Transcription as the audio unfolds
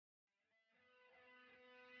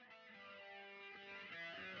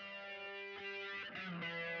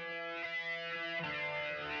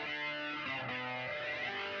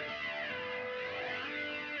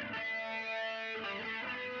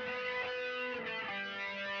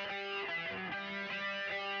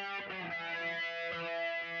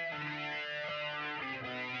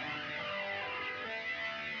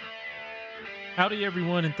Howdy,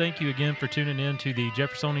 everyone, and thank you again for tuning in to the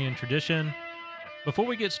Jeffersonian Tradition. Before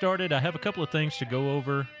we get started, I have a couple of things to go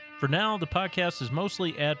over. For now, the podcast is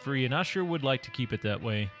mostly ad-free, and I sure would like to keep it that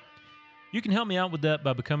way. You can help me out with that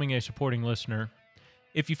by becoming a supporting listener.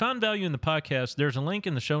 If you find value in the podcast, there's a link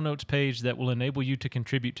in the show notes page that will enable you to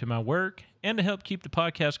contribute to my work and to help keep the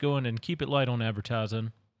podcast going and keep it light on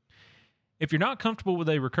advertising. If you're not comfortable with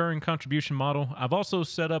a recurring contribution model, I've also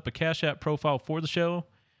set up a Cash App profile for the show,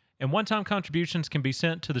 and one-time contributions can be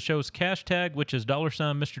sent to the show's cash tag, which is $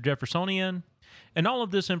 Mr. Jeffersonian, and all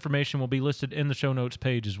of this information will be listed in the show notes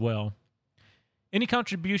page as well. Any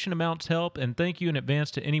contribution amounts help, and thank you in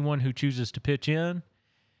advance to anyone who chooses to pitch in.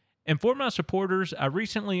 And for my supporters, I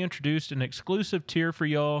recently introduced an exclusive tier for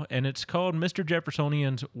y'all, and it's called Mr.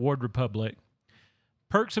 Jeffersonian's Ward Republic.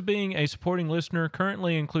 Perks of being a supporting listener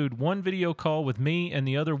currently include one video call with me and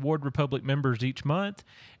the other Ward Republic members each month,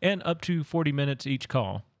 and up to 40 minutes each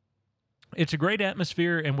call. It's a great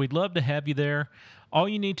atmosphere, and we'd love to have you there. All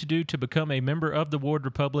you need to do to become a member of the Ward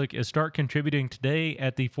Republic is start contributing today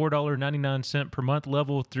at the $4.99 per month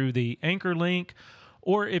level through the Anchor link,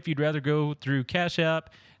 or if you'd rather go through Cash App,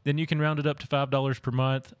 then you can round it up to $5 per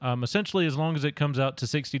month. Essentially, as long as it comes out to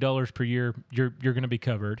 $60 per year, you're going to be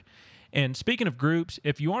covered. And speaking of groups,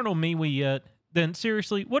 if you aren't on MeWe yet, then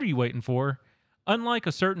seriously, what are you waiting for? Unlike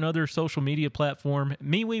a certain other social media platform,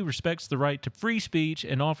 MeWe respects the right to free speech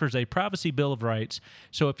and offers a privacy bill of rights.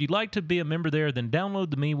 So if you'd like to be a member there, then download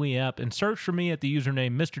the MeWe app and search for me at the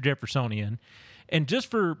username Mr. Jeffersonian. And just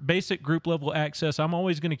for basic group level access, I'm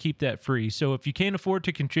always going to keep that free. So if you can't afford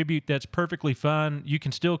to contribute, that's perfectly fine. You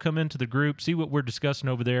can still come into the group, see what we're discussing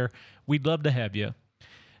over there. We'd love to have you.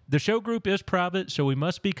 The show group is private, so we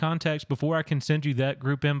must be contacts before I can send you that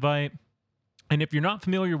group invite. And if you're not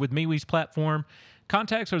familiar with MeWe's platform,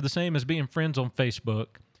 contacts are the same as being friends on Facebook.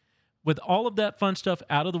 With all of that fun stuff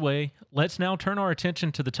out of the way, let's now turn our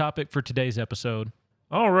attention to the topic for today's episode.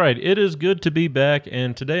 All right, it is good to be back,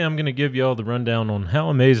 and today I'm going to give you all the rundown on how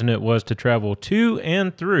amazing it was to travel to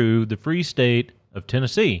and through the free state of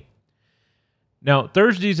Tennessee. Now,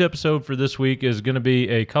 Thursday's episode for this week is going to be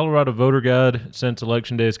a Colorado voter guide since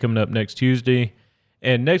Election Day is coming up next Tuesday.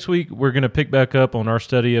 And next week, we're going to pick back up on our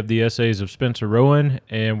study of the essays of Spencer Rowan,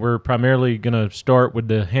 and we're primarily going to start with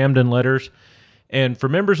the Hamden letters. And for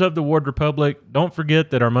members of the Ward Republic, don't forget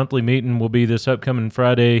that our monthly meeting will be this upcoming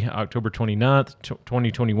Friday, October 29th,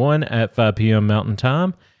 2021 at 5 p.m. Mountain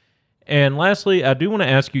Time. And lastly, I do want to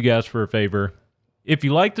ask you guys for a favor. If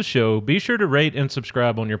you like the show, be sure to rate and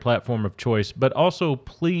subscribe on your platform of choice, but also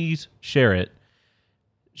please share it.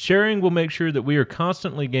 Sharing will make sure that we are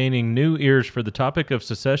constantly gaining new ears for the topic of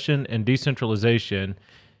secession and decentralization.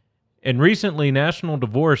 And recently, national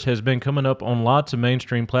divorce has been coming up on lots of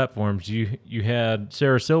mainstream platforms. You had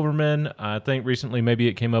Sarah Silverman. I think recently maybe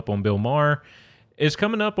it came up on Bill Maher. It's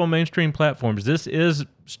coming up on mainstream platforms. This is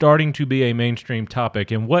starting to be a mainstream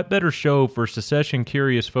topic. And what better show for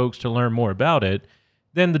secession-curious folks to learn more about it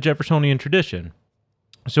than the Jeffersonian Tradition?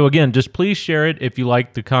 So again, just please share it if you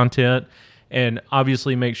like the content. And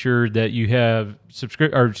obviously make sure that you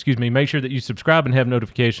make sure that you subscribe and have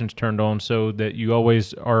notifications turned on so that you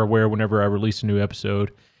always are aware whenever I release a new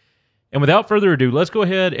episode. And without further ado, let's go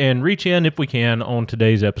ahead and reach in, if we can, on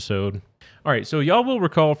today's episode. All right, so y'all will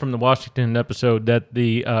recall from the Washington episode that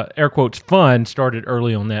the air quotes fun started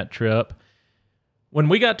early on that trip. When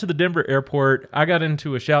we got to the Denver airport, I got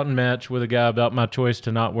into a shouting match with a guy about my choice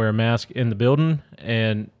to not wear a mask in the building,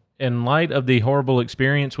 and in light of the horrible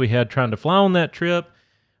experience we had trying to fly on that trip,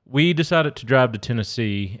 we decided to drive to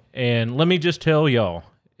Tennessee. And let me just tell y'all,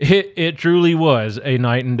 it truly was a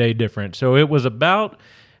night and day difference. So it was about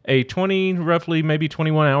a roughly maybe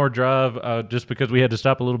 21-hour drive, just because we had to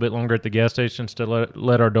stop a little bit longer at the gas stations to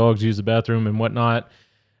let our dogs use the bathroom and whatnot.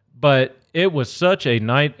 But it was such a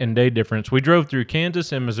night and day difference. We drove through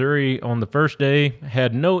Kansas and Missouri on the first day,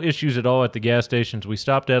 had no issues at all at the gas stations we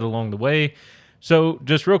stopped at along the way. So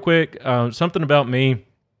just real quick, something about me.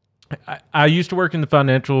 I used to work in the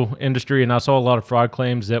financial industry, and I saw a lot of fraud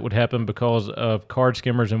claims that would happen because of card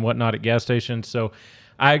skimmers and whatnot at gas stations. So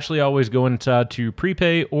I actually always go inside to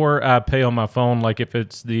prepay, or I pay on my phone, like if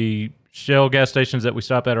it's the Shell gas stations that we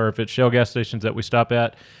stop at, or if it's Shell gas stations that we stop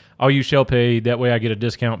at, I'll use Shell Pay. That way I get a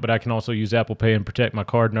discount, but I can also use Apple Pay and protect my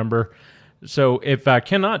card number. So if I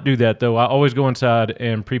cannot do that, though, I always go inside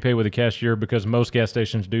and prepay with a cashier, because most gas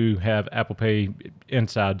stations do have Apple Pay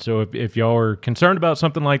inside. So if y'all are concerned about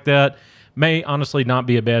something like that, may honestly not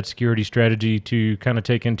be a bad security strategy to kind of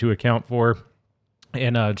take into account for,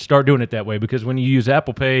 and start doing it that way. Because when you use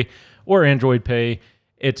Apple Pay or Android Pay,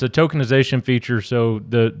 it's a tokenization feature, so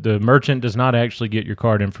the merchant does not actually get your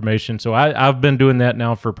card information. So I've been doing that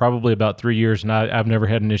now for probably about 3 years, and I've never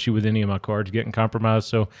had an issue with any of my cards getting compromised.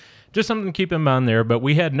 So just something to keep in mind there. But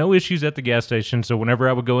we had no issues at the gas station, so whenever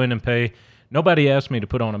I would go in and pay, nobody asked me to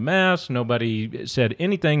put on a mask. Nobody said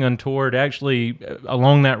anything untoward. Actually,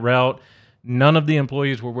 along that route, none of the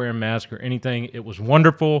employees were wearing masks or anything. It was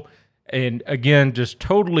wonderful. And again, just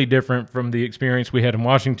totally different from the experience we had in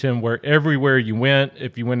Washington, where everywhere you went,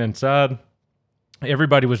 if you went inside,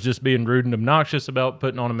 everybody was just being rude and obnoxious about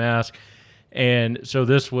putting on a mask. And so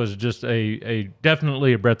this was just a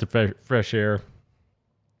definitely a breath of fresh air.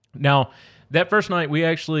 Now, that first night, we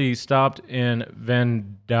actually stopped in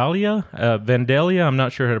Vandalia. I'm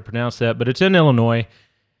not sure how to pronounce that, but it's in Illinois.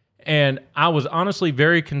 And I was honestly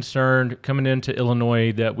very concerned coming into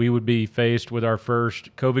Illinois that we would be faced with our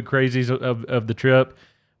first COVID crazies of the trip.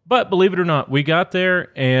 But believe it or not, we got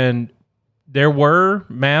there and there were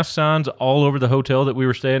mask signs all over the hotel that we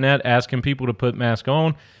were staying at asking people to put masks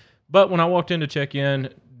on. But when I walked in to check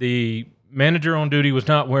in, the manager on duty was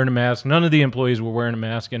not wearing a mask. None of the employees were wearing a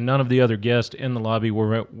mask, and none of the other guests in the lobby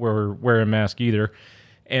were wearing a mask either.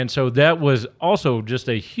 And so that was also just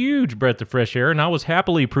a huge breath of fresh air, and I was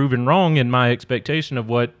happily proven wrong in my expectation of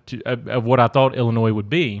what I thought Illinois would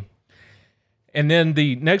be. And then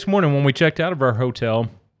the next morning when we checked out of our hotel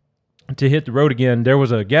to hit the road again, there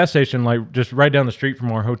was a gas station like just right down the street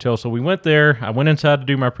from our hotel. So we went there. I went inside to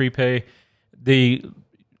do my prepay. The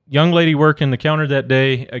young lady working the counter that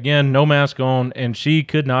day, again, no mask on, and she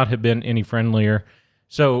could not have been any friendlier.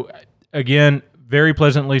 So again, very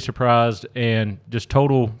pleasantly surprised, and just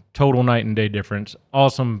total night and day difference.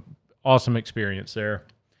 Awesome experience there.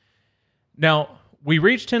 Now, we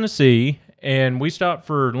reached Tennessee, and we stopped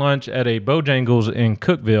for lunch at a Bojangles in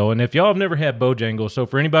Cookeville. And if y'all have never had Bojangles, so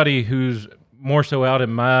for anybody who's more so out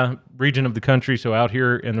in my region of the country, so out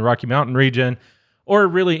here in the Rocky Mountain region, or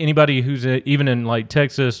really anybody who's even in like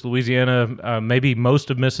Texas, Louisiana, maybe most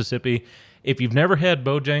of Mississippi, if you've never had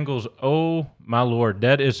Bojangles, oh my Lord,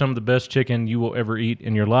 that is some of the best chicken you will ever eat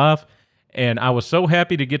in your life. And I was so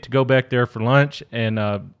happy to get to go back there for lunch, and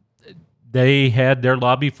they had their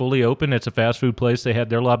lobby fully open. It's a fast food place. They had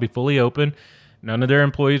their lobby fully open. None of their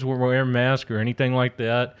employees were wearing masks or anything like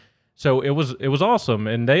that. So it was awesome.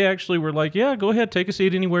 And they actually were like, yeah, go ahead, take a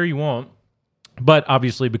seat anywhere you want. But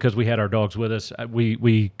obviously, because we had our dogs with us,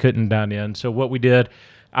 we couldn't dine in. So what we did,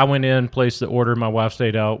 I went in, placed the order. My wife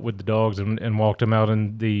stayed out with the dogs and walked them out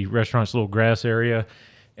in the restaurant's little grass area.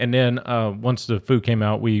 And then once the food came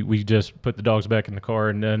out, we just put the dogs back in the car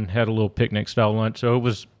and then had a little picnic-style lunch. So it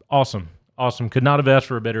was awesome. Could not have asked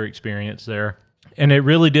for a better experience there. And it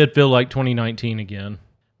really did feel like 2019 again.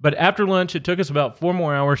 But after lunch, it took us about 4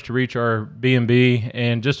 more hours to reach our B&B,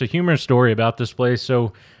 and just a humorous story about this place.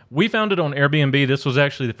 So we found it on Airbnb. This was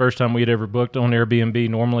actually the first time we had ever booked on Airbnb.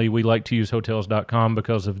 Normally, we like to use Hotels.com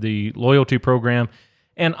because of the loyalty program.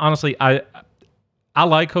 And honestly, I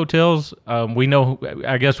like hotels. We know,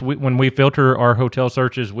 I guess when we filter our hotel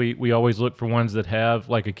searches, we always look for ones that have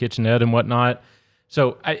like a kitchenette and whatnot.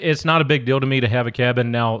 So it's not a big deal to me to have a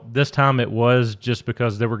cabin. Now, this time it was just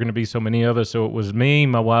because there were going to be so many of us. So it was me,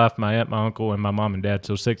 my wife, my aunt, my uncle, and my mom and dad.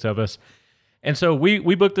 So 6 of us. And so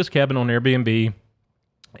we booked this cabin on Airbnb.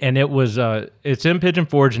 And it was it's in Pigeon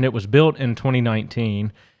Forge, and it was built in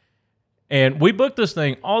 2019. And we booked this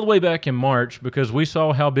thing all the way back in March because we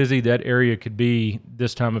saw how busy that area could be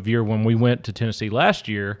this time of year when we went to Tennessee last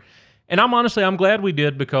year. And I'm glad we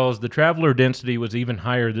did, because the traveler density was even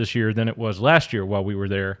higher this year than it was last year while we were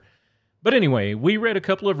there. But anyway, we read a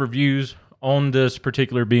couple of reviews on this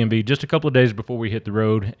particular B&B just a couple of days before we hit the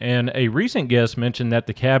road, and a recent guest mentioned that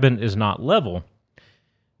the cabin is not level.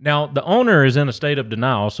 Now, the owner is in a state of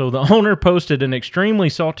denial, so the owner posted an extremely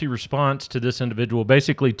salty response to this individual,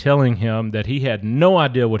 basically telling him that he had no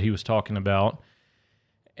idea what he was talking about.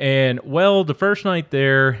 And, well, the first night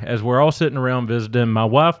there, as we're all sitting around visiting, my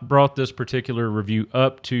wife brought this particular review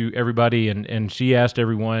up to everybody, and she asked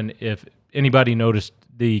everyone if anybody noticed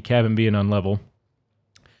the cabin being unlevel.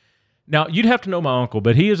 Now, you'd have to know my uncle,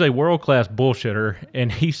 but he is a world-class bullshitter,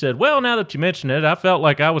 and he said, well, now that you mention it, I felt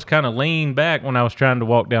like I was kind of leaned back when I was trying to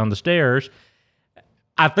walk down the stairs.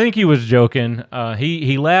 I think he was joking.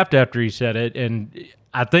 He laughed after he said it, and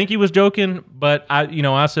I think he was joking, but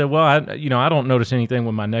I said, well, I don't notice anything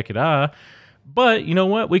with my naked eye, but you know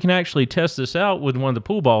what? We can actually test this out with one of the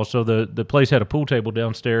pool balls. So the place had a pool table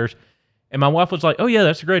downstairs, and my wife was like, oh yeah,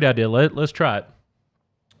 that's a great idea. Let's try it.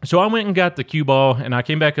 So I went and got the cue ball, and I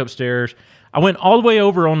came back upstairs. I went all the way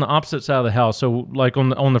over on the opposite side of the house, so like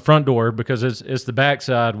on the front door, because it's the back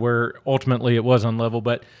side where ultimately it was unlevel.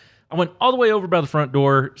 But I went all the way over by the front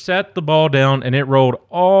door, sat the ball down, and it rolled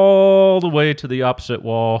all the way to the opposite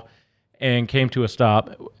wall and came to a stop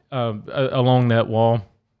along that wall.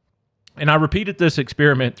 And I repeated this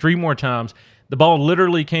experiment 3 more times. The ball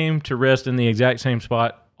literally came to rest in the exact same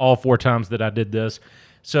spot all 4 times that I did this.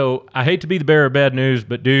 So I hate to be the bearer of bad news,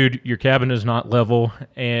 but dude, your cabin is not level.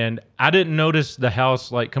 And I didn't notice the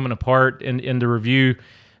house like coming apart in the review.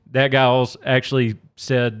 That guy also actually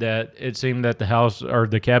said that it seemed that the house or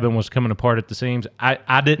the cabin was coming apart at the seams.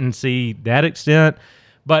 I didn't see that extent,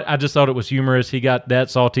 but I just thought it was humorous. He got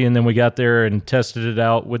that salty, and then we got there and tested it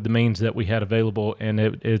out with the means that we had available, and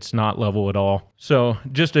it's not level at all. So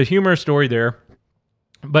just a humorous story there.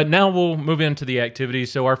 But now we'll move into the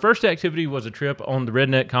activities. So our first activity was a trip on the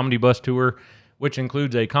Redneck Comedy Bus Tour, which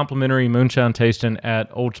includes a complimentary moonshine tasting at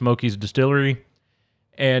Old Smoky's Distillery.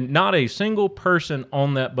 And not a single person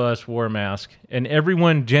on that bus wore a mask. And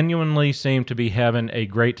everyone genuinely seemed to be having a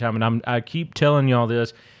great time. And I keep telling y'all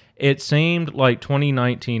this. It seemed like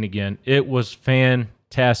 2019 again. It was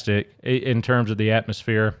fantastic in terms of the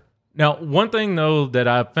atmosphere. Now, one thing, though, that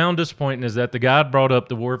I found disappointing is that the guide brought up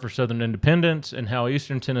the War for Southern Independence and how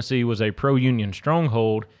Eastern Tennessee was a pro-Union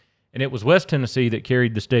stronghold, and it was West Tennessee that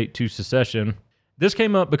carried the state to secession. This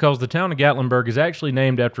came up because the town of Gatlinburg is actually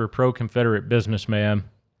named after a pro-Confederate businessman.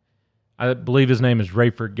 I believe his name is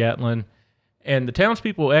Rayford Gatlin. And the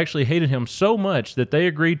townspeople actually hated him so much that they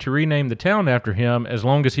agreed to rename the town after him as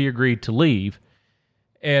long as he agreed to leave.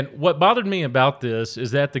 And what bothered me about this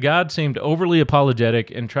is that the guide seemed overly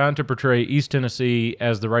apologetic and trying to portray East Tennessee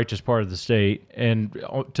as the righteous part of the state. And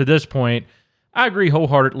to this point, I agree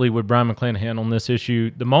wholeheartedly with Brian McClanahan on this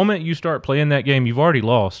issue. The moment you start playing that game, you've already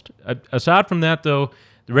lost. Aside from that, though,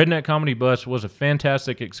 the Redneck Comedy Bus was a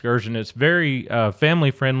fantastic excursion. It's very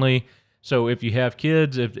family-friendly. So if you have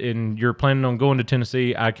kids and you're planning on going to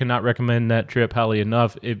Tennessee, I cannot recommend that trip highly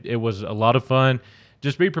enough. It was a lot of fun.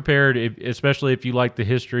 Just be prepared, especially if you like the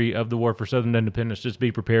history of the War for Southern Independence, just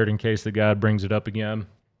be prepared in case the guide brings it up again.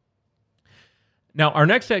 Now, our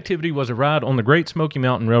next activity was a ride on the Great Smoky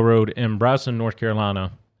Mountain Railroad in Bryson, North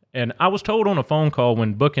Carolina. And I was told on a phone call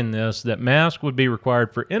when booking this that masks would be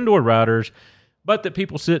required for indoor riders, but that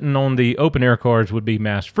people sitting on the open-air cars would be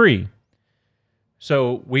mask-free.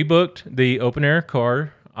 So we booked the open-air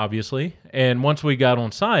car, obviously, and once we got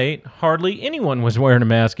on site, hardly anyone was wearing a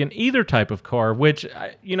mask in either type of car, which,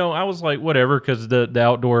 I was like, whatever, because the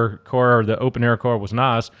outdoor car or the open-air car was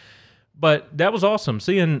nice. But that was awesome.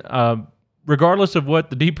 Seeing, regardless of what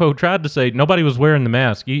the depot tried to say, nobody was wearing the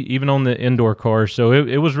mask, even on the indoor cars. So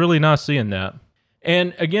it was really nice seeing that.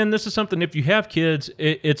 And again, this is something, if you have kids,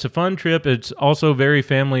 it's a fun trip. It's also very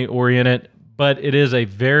family-oriented, but it is a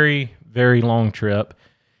very, very long trip.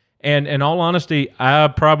 And in all honesty, I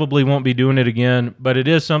probably won't be doing it again, but it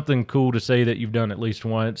is something cool to say that you've done at least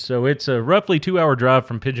once. So it's a roughly 2-hour drive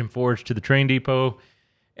from Pigeon Forge to the train depot.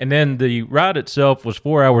 And then the ride itself was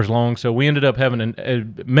 4 hours long, so we ended up having a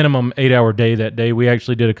minimum 8-hour day that day. We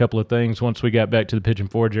actually did a couple of things once we got back to the Pigeon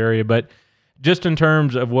Forge area, but just in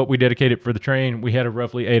terms of what we dedicated for the train, we had a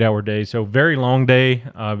roughly 8-hour day. So very long day.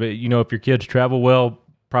 But, if your kids travel well,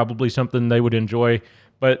 probably something they would enjoy.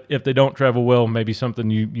 But if they don't travel well, maybe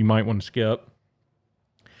something you might want to skip.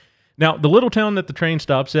 Now, the little town that the train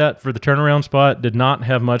stops at for the turnaround spot did not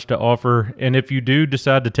have much to offer. And if you do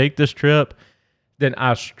decide to take this trip, then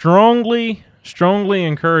I strongly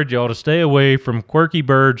encourage y'all to stay away from Quirky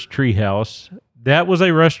Bird's Treehouse. That was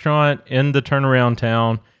a restaurant in the turnaround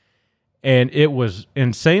town, and it was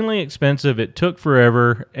insanely expensive. It took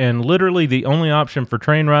forever, and literally the only option for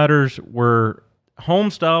train riders were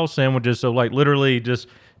home-style sandwiches, so like literally just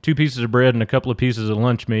 2 pieces of bread and a couple of pieces of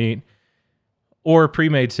lunch meat, or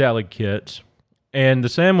pre-made salad kits. And the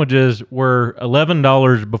sandwiches were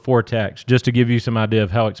 $11 before tax, just to give you some idea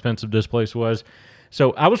of how expensive this place was.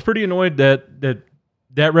 So I was pretty annoyed that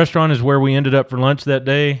restaurant is where we ended up for lunch that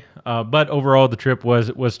day, but overall the trip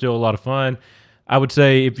was still a lot of fun. I would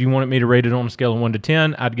say if you wanted me to rate it on a scale of 1 to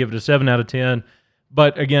 10, I'd give it a 7 out of 10.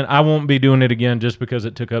 But again, I won't be doing it again just because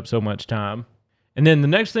it took up so much time. And then the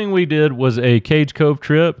next thing we did was a Cage Cove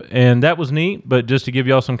trip, and that was neat, but just to give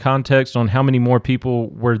y'all some context on how many more people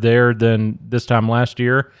were there than this time last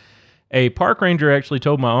year, a park ranger actually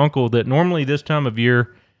told my uncle that normally this time of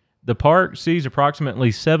year, the park sees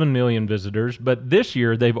approximately 7 million visitors, but this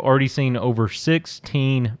year they've already seen over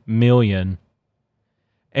 16 million.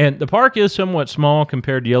 And the park is somewhat small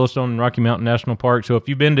compared to Yellowstone and Rocky Mountain National Park, so if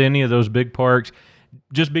you've been to any of those big parks,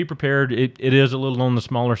 just be prepared. It is a little on the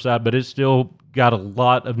smaller side, but it's still got a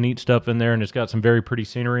lot of neat stuff in there, and it's got some very pretty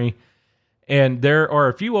scenery. And there are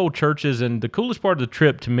a few old churches, and the coolest part of the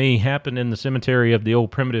trip to me happened in the cemetery of the old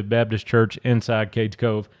Primitive Baptist Church inside Cage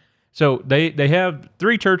Cove. So they have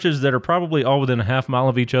three churches that are probably all within a half mile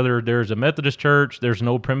of each other. There's a Methodist church, there's an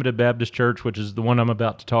old Primitive Baptist church, which is the one I'm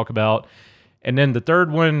about to talk about, and then the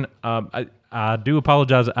third one, I do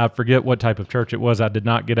apologize, I forget what type of church it was. I did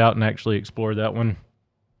not get out and actually explore that one.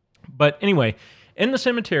 But anyway, in the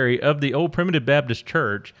cemetery of the old Primitive Baptist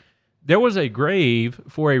church, there was a grave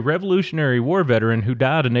for a Revolutionary War veteran who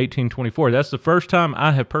died in 1824. That's the first time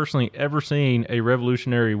I have personally ever seen a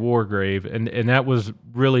Revolutionary War grave, and that was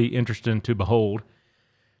really interesting to behold.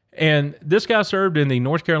 And this guy served in the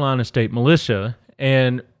North Carolina State Militia,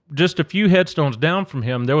 and just a few headstones down from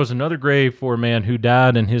him, there was another grave for a man who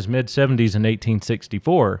died in his mid-70s in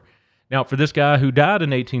 1864. Now, for this guy who died in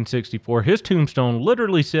 1864, his tombstone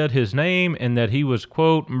literally said his name and that he was,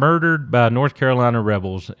 quote, murdered by North Carolina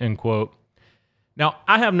rebels, end quote. Now,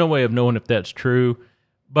 I have no way of knowing if that's true,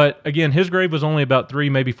 but again, his grave was only about 3,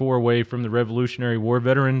 maybe 4 away from the Revolutionary War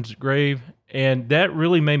veteran's grave, and that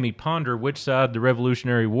really made me ponder which side the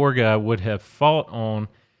Revolutionary War guy would have fought on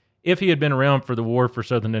if he had been around for the War for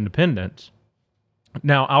Southern Independence.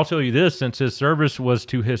 Now, I'll tell you this, since his service was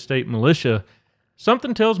to his state militia,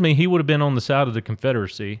 something tells me he would have been on the side of the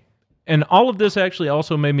Confederacy. And all of this actually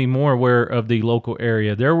also made me more aware of the local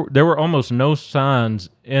area. There were almost no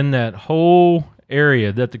signs in that whole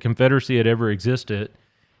area that the Confederacy had ever existed.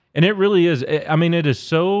 And it really is, I mean, it is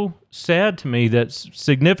so sad to me that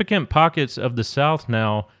significant pockets of the South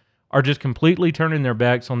now are just completely turning their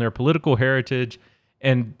backs on their political heritage,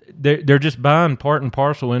 and they're just buying part and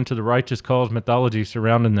parcel into the righteous cause mythology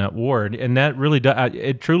surrounding that war. And that really does,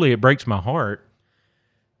 it breaks my heart.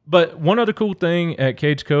 But one other cool thing at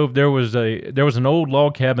Cades Cove, there was an old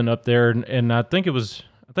log cabin up there, and I think it was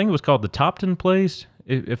called the Topton Place,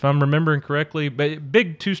 if I'm remembering correctly. But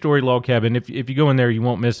big 2-story log cabin. If you go in there, you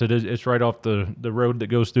won't miss it. It's right off the road that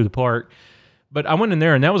goes through the park. But I went in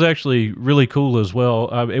there, and that was actually really cool as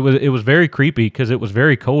well. It was very creepy because it was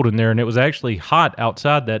very cold in there, and it was actually hot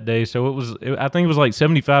outside that day. So I think it was like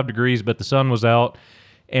 75 degrees, but the sun was out,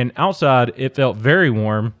 and outside it felt very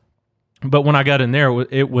warm. But when I got in there,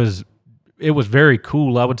 it was very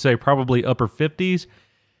cool. I would say probably upper 50s,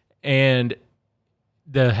 and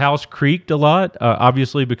the house creaked a lot,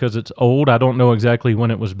 obviously because it's old. I don't know exactly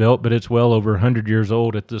when it was built, but it's well over 100 years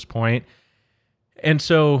old at this point. And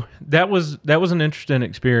so that was an interesting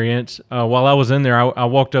experience. While I was in there, I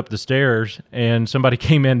walked up the stairs, and somebody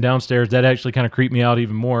came in downstairs. That actually kind of creeped me out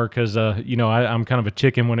even more because I'm kind of a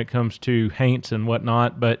chicken when it comes to haints and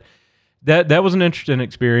whatnot. But that was an interesting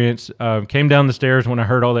experience. Came down the stairs when I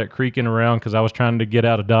heard all that creaking around because I was trying to get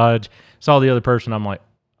out of Dodge. Saw the other person. I'm like,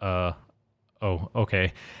 oh,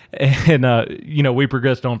 okay. And, we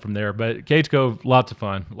progressed on from there. But Cades Cove, lots of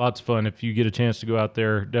fun. Lots of fun. If you get a chance to go out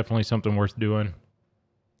there, definitely something worth doing.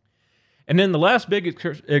 And then the last big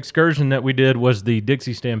excursion that we did was the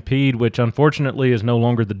Dixie Stampede, which unfortunately is no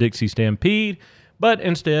longer the Dixie Stampede, but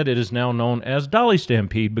instead it is now known as Dolly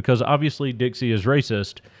Stampede because obviously Dixie is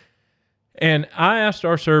racist. And I asked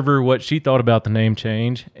our server what she thought about the name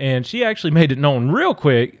change, and she actually made it known real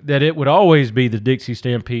quick that it would always be the Dixie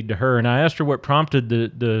Stampede to her. And I asked her what prompted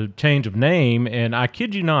the change of name, and I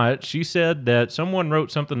kid you not, she said that someone wrote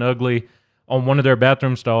something ugly on one of their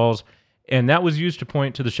bathroom stalls, and that was used to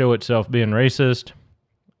point to the show itself being racist.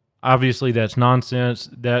 Obviously, that's nonsense.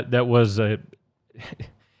 That was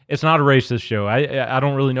it's not a racist show. I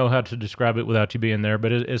don't really know how to describe it without you being there,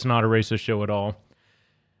 but it's not a racist show at all.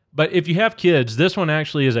 But if you have kids, this one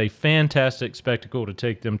actually is a fantastic spectacle to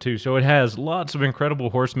take them to. So it has lots of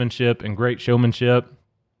incredible horsemanship and great showmanship,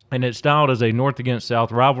 and it's styled as a North against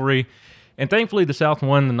South rivalry. And thankfully, the South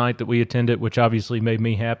won the night that we attended, which obviously made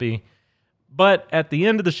me happy. But at the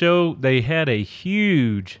end of the show, they had a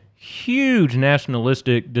huge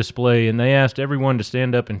nationalistic display, and they asked everyone to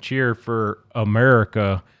stand up and cheer for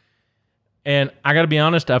America. And I got to be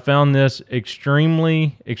honest, I found this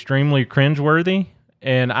extremely cringeworthy.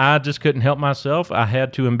 And I just couldn't help myself. I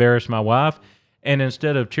had to embarrass my wife. And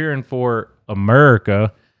instead of cheering for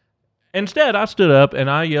America, instead I stood up and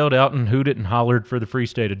I yelled out and hooted and hollered for the free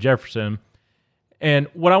state of Jefferson. And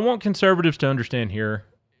what I want conservatives to understand here,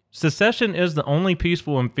 secession is the only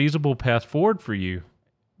peaceful and feasible path forward for you.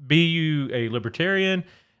 Be you a libertarian,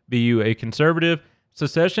 be you a conservative,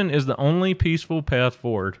 secession is the only peaceful path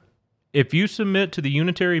forward. If you submit to the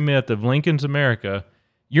unitary myth of Lincoln's America,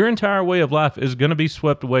 your entire way of life is going to be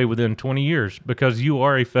swept away within 20 years because you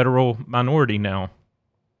are a federal minority now.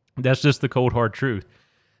 That's just the cold, hard truth.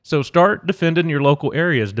 So start defending your local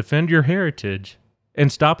areas, defend your heritage, and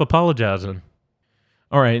stop apologizing.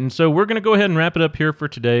 All right, and so we're going to go ahead and wrap it up here for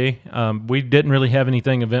today. We didn't really have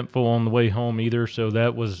anything eventful on the way home either, so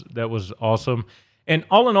that was awesome. And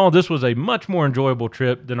all in all, this was a much more enjoyable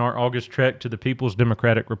trip than our August trek to the People's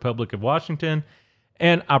Democratic Republic of Washington.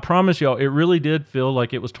 And I promise y'all, it really did feel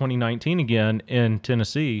like it was 2019 again in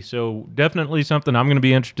Tennessee. So definitely something I'm going to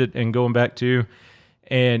be interested in going back to.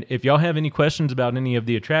 And if y'all have any questions about any of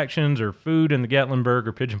the attractions or food in the Gatlinburg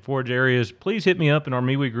or Pigeon Forge areas, please hit me up in our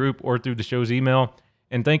MeWe group or through the show's email.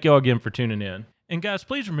 And thank y'all again for tuning in. And guys,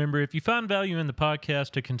 please remember, if you find value in the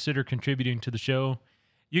podcast, to consider contributing to the show.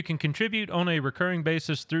 You can contribute on a recurring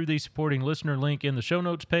basis through the supporting listener link in the show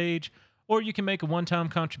notes page, or you can make a one-time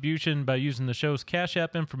contribution by using the show's Cash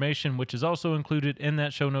App information, which is also included in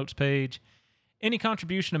that show notes page. Any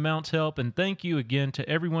contribution amounts help, and thank you again to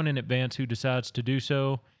everyone in advance who decides to do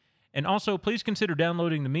so. And also, please consider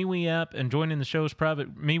downloading the MeWe app and joining the show's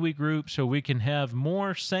private MeWe group so we can have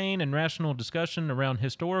more sane and rational discussion around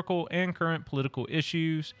historical and current political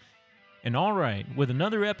issues. And all right, with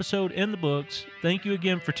another episode in the books, thank you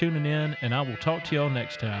again for tuning in, and I will talk to y'all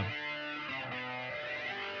next time.